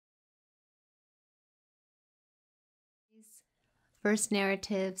stories, first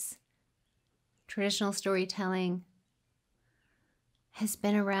narratives, traditional storytelling has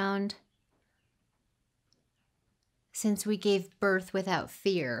been around since we gave birth without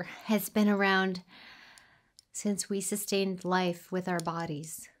fear, has been around since we sustained life with our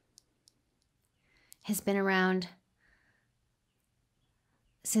bodies, has been around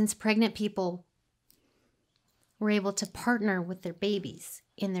since pregnant people were able to partner with their babies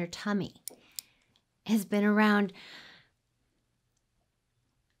in their tummy, has been around,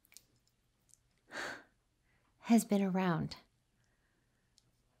 has been around.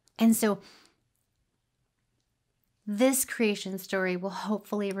 And so this creation story will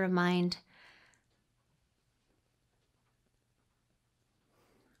hopefully remind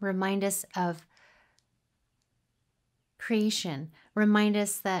us of creation, remind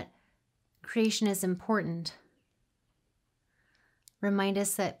us that creation is important, remind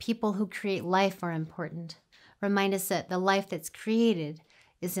us that people who create life are important, remind us that the life that's created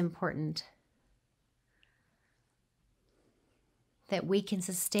is important, that we can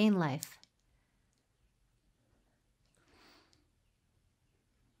sustain life.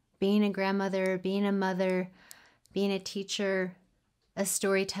 Being a grandmother, being a mother, being a teacher, a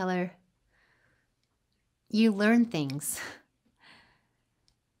storyteller, you learn things.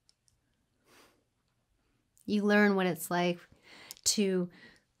 You learn what it's like to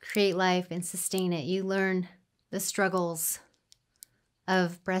create life and sustain it. You learn the struggles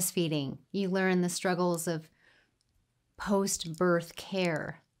of breastfeeding. You learn the struggles of post-birth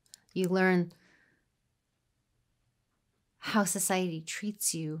care. You learn how society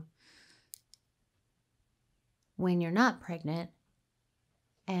treats you when you're not pregnant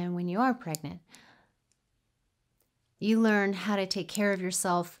and when you are pregnant. You learn how to take care of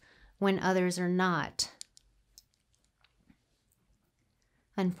yourself when others are not.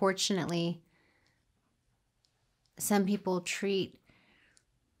 Unfortunately, some people treat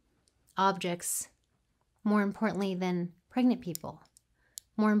objects more importantly than pregnant people,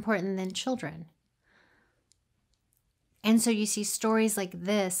 more important than children. And so you see stories like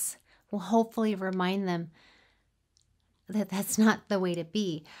this will hopefully remind them that that's not the way to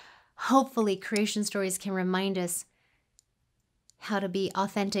be. Hopefully creation stories can remind us how to be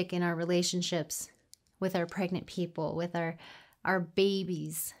authentic in our relationships with our pregnant people, with our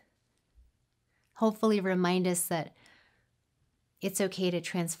babies. Hopefully remind us that it's okay to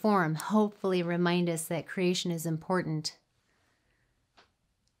transform. Hopefully remind us that creation is important.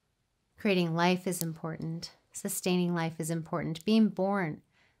 Creating life is important. Sustaining life is important. Being born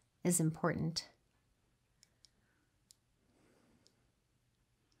is important.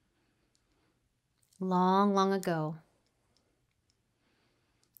 Long, long ago,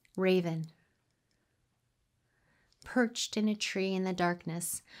 Raven perched in a tree in the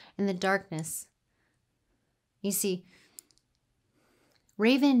darkness. You see,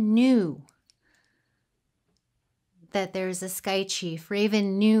 Raven knew that there's a sky chief.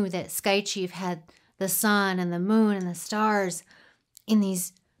 Raven knew that sky chief had the sun and the moon and the stars in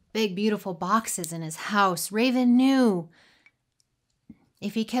these big, beautiful boxes in his house. Raven knew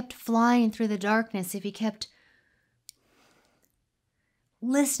if he kept flying through the darkness, if he kept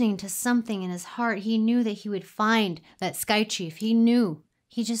listening to something in his heart, he knew that he would find that sky chief. He knew.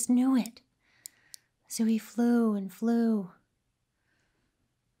 He just knew it. So he flew and flew.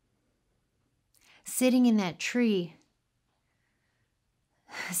 Sitting in that tree,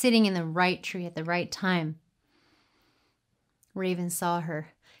 sitting in the right tree at the right time, Raven saw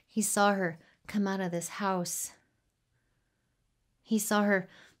her. He saw her come out of this house. He saw her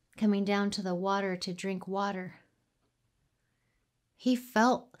coming down to the water to drink water. He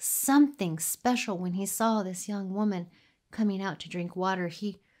felt something special when he saw this young woman coming out to drink water.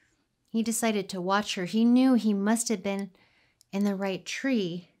 He decided to watch her. He knew he must have been in the right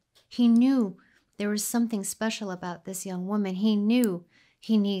tree. He knew there was something special about this young woman. He knew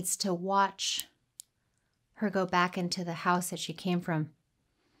he needs to watch her go back into the house that she came from.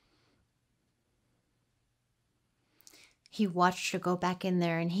 He watched her go back in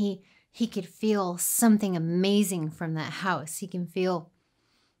there, and he could feel something amazing from that house. He can feel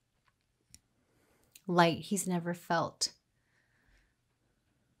light he's never felt.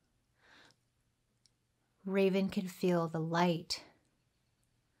 Raven could feel the light.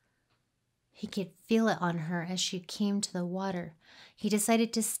 He could feel it on her as she came to the water. He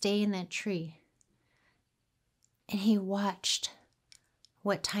decided to stay in that tree. And he watched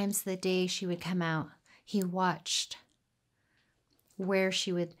what times of the day she would come out. He watched where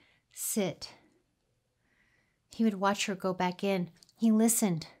she would sit. He would watch her go back in. He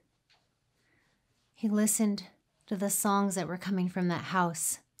listened. He listened to the songs that were coming from that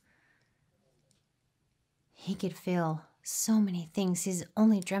house. He could feel So many things he's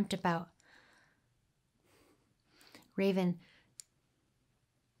only dreamt about. Raven,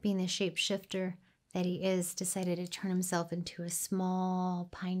 being the shapeshifter that he is, decided to turn himself into a small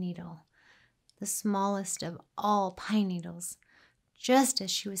pine needle, the smallest of all pine needles. Just as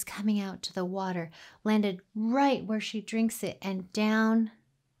she was coming out to the water, landed right where she drinks it, and down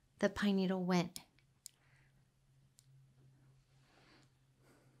the pine needle went.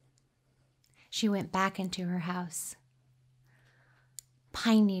 She went back into her house.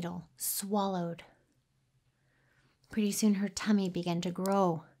 Pine needle swallowed. Pretty soon her tummy began to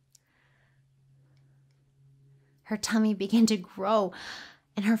grow. Her tummy began to grow,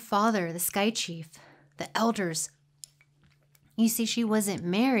 and her father, the sky chief, the elders, you see, she wasn't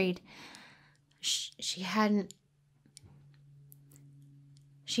married. She hadn't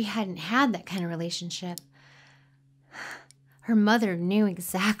had that kind of relationship. Her mother knew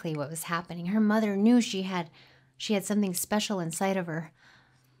exactly what was happening. Her mother knew she had something special inside of her.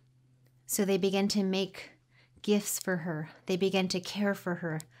 So they began to make gifts for her. They began to care for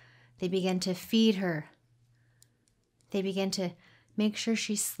her. They began to feed her. They began to make sure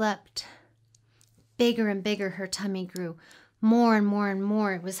she slept. Bigger and bigger her tummy grew. More and more and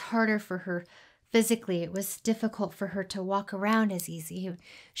more. It was harder for her physically. It was difficult for her to walk around as easy.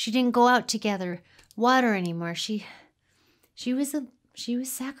 She didn't go out to gather water anymore. She was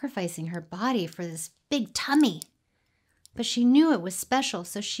sacrificing her body for this big tummy. But she knew it was special,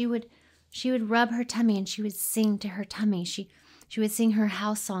 so she would rub her tummy and she would sing to her tummy. She would sing her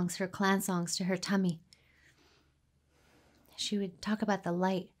house songs, her clan songs to her tummy. She would talk about the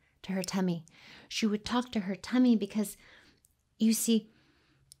light to her tummy. She would talk to her tummy because, you see,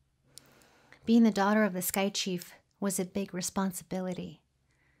 being the daughter of the sky chief was a big responsibility.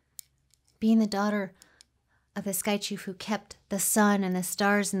 Being the daughter of the sky chief who kept the sun and the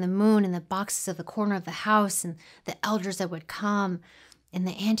stars and the moon and the boxes of the corner of the house, and the elders that would come, and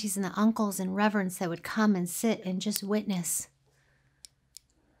the aunties and the uncles and reverends that would come and sit and just witness.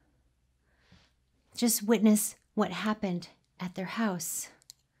 Just witness what happened at their house.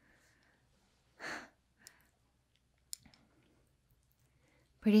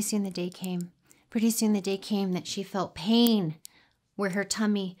 Pretty soon the day came. Pretty soon the day came that she felt pain where her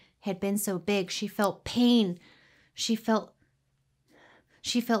tummy had been so big. She felt pain. She felt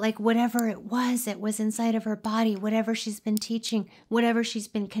like whatever it was inside of her body, whatever she's been teaching, whatever she's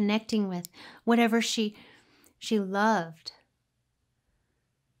been connecting with, whatever she loved,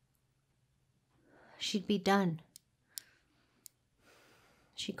 she'd be done.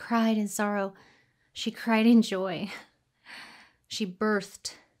 She cried in sorrow. She cried in joy. She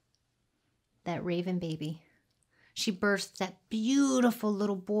birthed that raven baby. She birthed that beautiful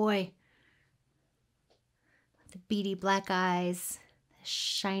little boy with the beady black eyes, the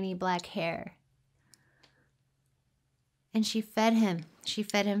shiny black hair. And she fed him. She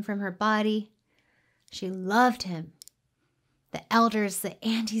fed him from her body. She loved him. The elders, the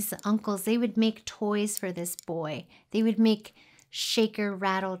aunties, the uncles, they would make toys for this boy. They would make shaker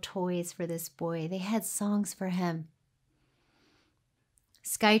rattle toys for this boy. They had songs for him.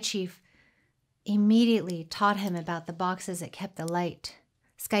 Sky Chief immediately taught him about the boxes that kept the light.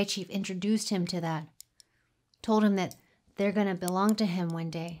 Sky Chief introduced him to that. Told him that they're going to belong to him one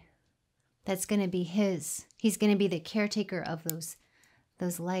day. That's going to be his. He's going to be the caretaker of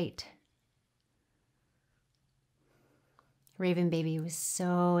those light. Raven Baby was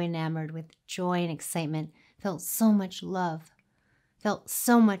so enamored with joy and excitement. Felt so much love. Felt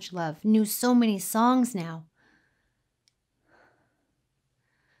so much love. Knew so many songs now.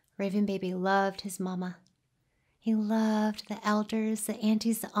 Raven Baby loved his mama. He loved the elders, the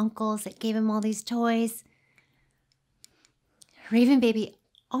aunties, the uncles that gave him all these toys. Raven Baby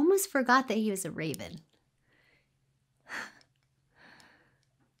almost forgot that he was a raven.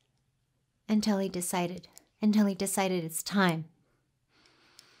 Until he decided it's time.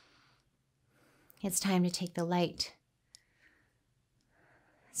 It's time to take the light.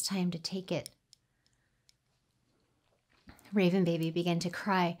 It's time to take it. Raven Baby began to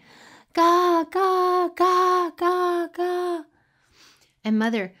cry, "Ga, ga, ga, ga, ga." And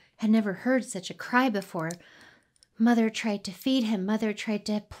Mother had never heard such a cry before. Mother tried to feed him. Mother tried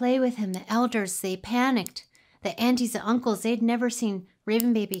to play with him. The elders, they panicked. The aunties, the uncles, they'd never seen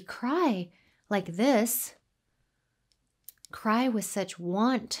Raven Baby cry like this. Cry with such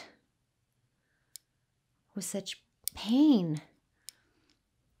want, with such pain.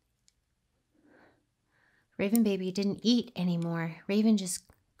 Raven Baby didn't eat anymore. Raven just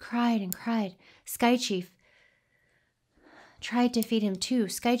cried and cried. Sky Chief tried to feed him too.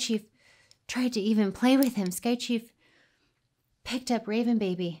 Sky Chief tried to even play with him. Sky Chief picked up Raven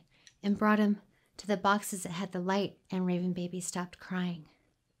Baby and brought him to the boxes that had the light, and Raven Baby stopped crying.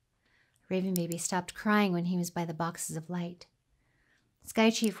 Raven Baby stopped crying when he was by the boxes of light. Sky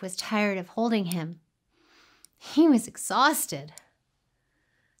Chief was tired of holding him. He was exhausted.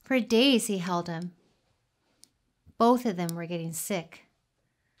 For days he held him. Both of them were getting sick.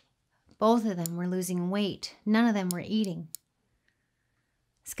 Both of them were losing weight. None of them were eating.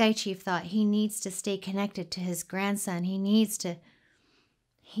 Sky Chief thought he needs to stay connected to his grandson. He needs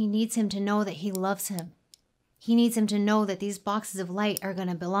him to know that he loves him. He needs him to know that these boxes of light are going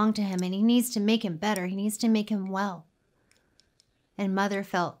to belong to him, and he needs to make him better. He needs to make him well. And Mother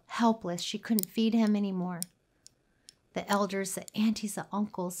felt helpless. She couldn't feed him anymore. The elders, the aunties, the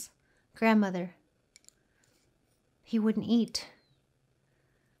uncles, grandmother, he wouldn't eat.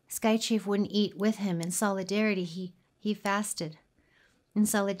 Sky Chief wouldn't eat with him. In solidarity, he fasted. In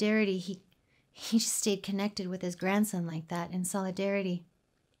solidarity, he just stayed connected with his grandson like that. In solidarity,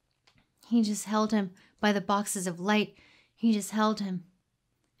 he just held him by the boxes of light. He just held him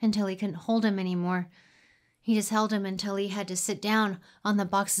until he couldn't hold him anymore. He just held him until he had to sit down on the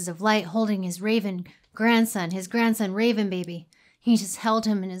boxes of light holding his grandson Raven Baby. He just held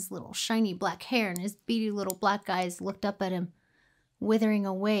him, and his little shiny black hair and his beady little black eyes looked up at him, withering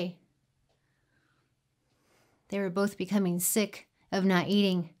away. They were both becoming sick of not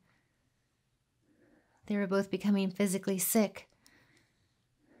eating. They were both becoming physically sick.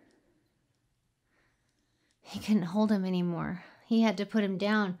 He couldn't hold him anymore. He had to put him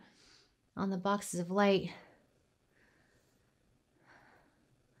down on the boxes of light.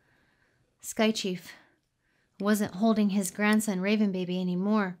 Sky Chief wasn't holding his grandson Raven Baby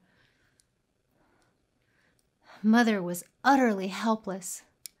anymore. Mother was utterly helpless.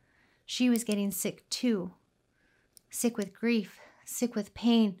 She was getting sick too. Sick with grief, sick with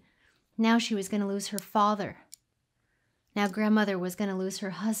pain. Now she was going to lose her father. Now grandmother was going to lose her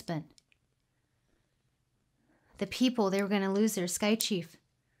husband. The people, they were going to lose their Sky Chief.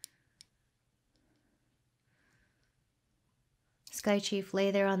 Sky Chief lay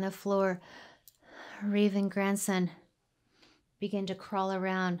there on the floor. Raven grandson began to crawl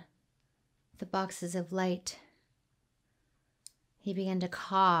around the boxes of light. He began to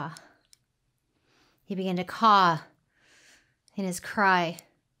caw. He began to caw in his cry.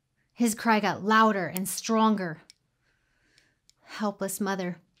 His cry got louder and stronger. Helpless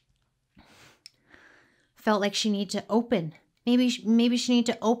mother felt like she needed to open. Maybe she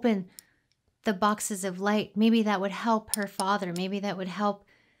needed to open the boxes of light. Maybe that would help her father. Maybe that would help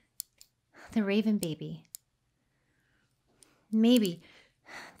the Raven Baby. Maybe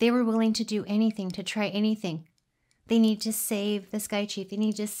they were willing to do anything, to try anything. They need to save the Sky Chief. They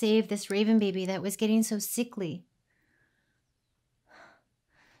need to save this Raven Baby that was getting so sickly.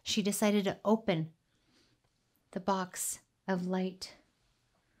 She decided to open the box of light.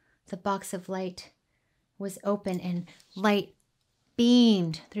 The box of light was open, and light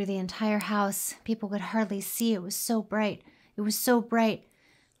beamed through the entire house. People could hardly see. It was so bright. It was so bright.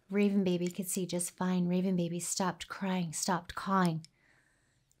 Raven Baby could see just fine. Raven Baby stopped crying, stopped cawing,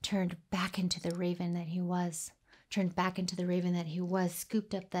 turned back into the raven that he was. Turned back into the raven that he was,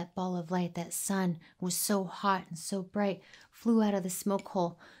 scooped up that ball of light. That sun was so hot and so bright, flew out of the smoke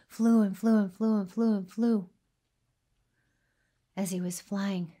hole, flew and flew and flew and flew and flew. As he was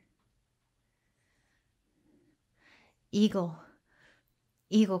flying, Eagle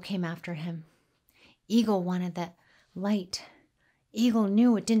came after him. Eagle wanted that light. Eagle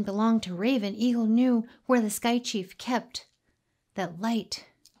knew it didn't belong to Raven. Eagle knew where the Sky Chief kept that light.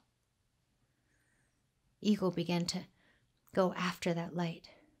 Eagle began to go after that light.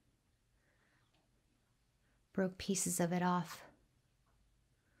 Broke pieces of it off.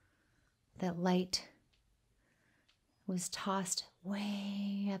 That light was tossed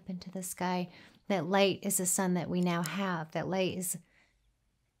way up into the sky. That light is the sun that we now have. That light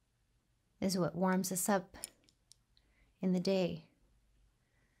is what warms us up in the day.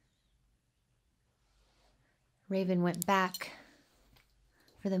 Raven went back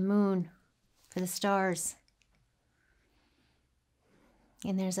for the moon, for the stars.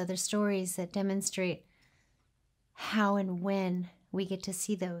 And there's other stories that demonstrate how and when we get to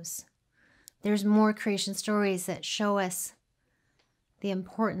see those. There's more creation stories that show us the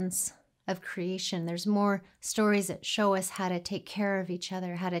importance of creation. There's more stories that show us how to take care of each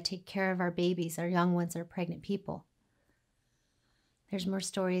other, how to take care of our babies, our young ones, our pregnant people. There's more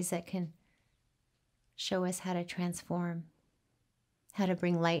stories that can show us how to transform, how to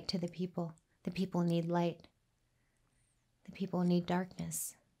bring light to the people. The people need light. The people need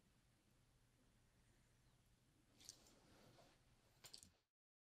darkness.